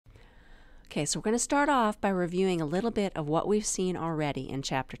Okay, so we're going to start off by reviewing a little bit of what we've seen already in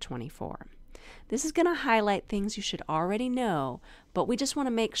Chapter 24. This is going to highlight things you should already know, but we just want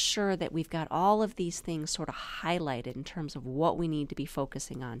to make sure that we've got all of these things sort of highlighted in terms of what we need to be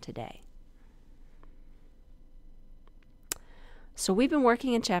focusing on today. So we've been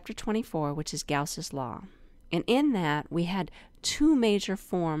working in Chapter 24, which is Gauss's law. And in that, we had two major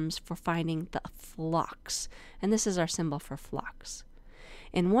forms for finding the flux. And this is our symbol for flux.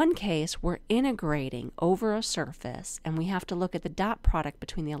 In one case, we're integrating over a surface, and we have to look at the dot product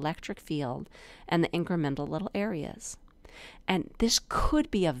between the electric field and the incremental little areas. And this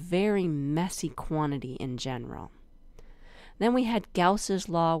could be a very messy quantity in general. Then we had Gauss's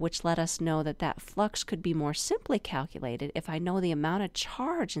law, which let us know that that flux could be more simply calculated if I know the amount of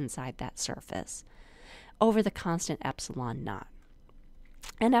charge inside that surface over the constant epsilon naught.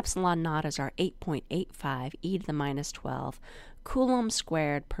 And epsilon naught is our 8.85 e to the minus 12 coulombs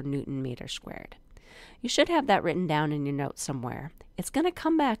squared per Newton meter squared. You should have that written down in your notes somewhere. It's going to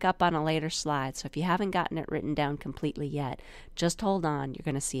come back up on a later slide, so if you haven't gotten it written down completely yet, just hold on, you're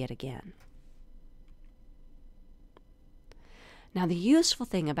going to see it again. Now, the useful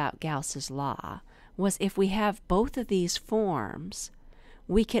thing about Gauss's law was if we have both of these forms,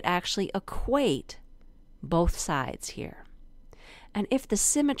 we could actually equate both sides here. And if the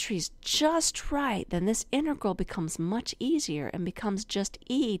symmetry's just right, then this integral becomes much easier and becomes just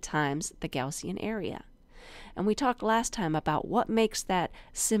E times the Gaussian area. And we talked last time about what makes that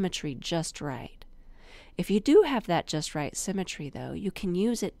symmetry just right. If you do have that just right symmetry, though, you can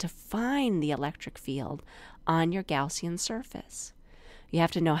use it to find the electric field on your Gaussian surface. You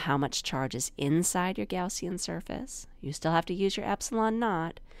have to know how much charge is inside your Gaussian surface. You still have to use your epsilon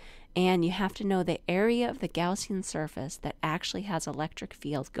naught. And you have to know the area of the Gaussian surface that actually has electric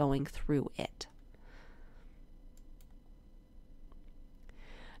field going through it.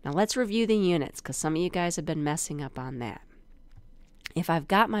 Now let's review the units, because some of you guys have been messing up on that. If I've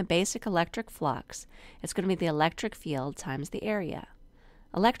got my basic electric flux, it's going to be the electric field times the area.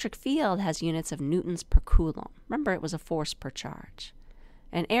 Electric field has units of newtons per coulomb. Remember, it was a force per charge.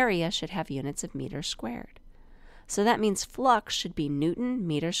 And area should have units of meters squared. So that means flux should be Newton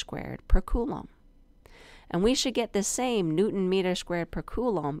meter squared per coulomb. And we should get the same Newton meter squared per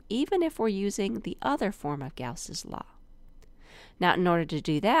coulomb even if we're using the other form of Gauss's law. Now, in order to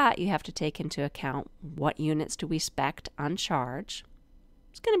do that, you have to take into account what units do we expect on charge.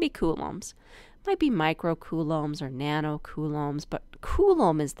 It's going to be coulombs. It might be microcoulombs or nanocoulombs, but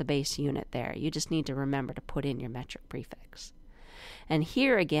coulomb is the base unit there. You just need to remember to put in your metric prefix. And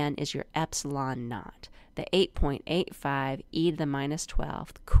here again is your epsilon naught, the 8.85 e to the minus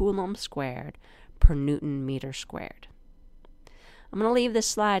 12 coulombs squared per Newton meter squared. I'm going to leave this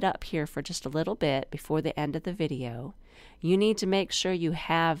slide up here for just a little bit before the end of the video. You need to make sure you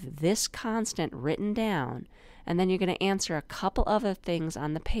have this constant written down, and then you're going to answer a couple other things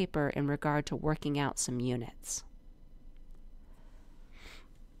on the paper in regard to working out some units.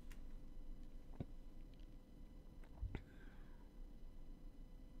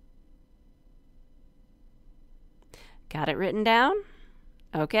 Got it written down?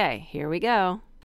 Okay, here we go.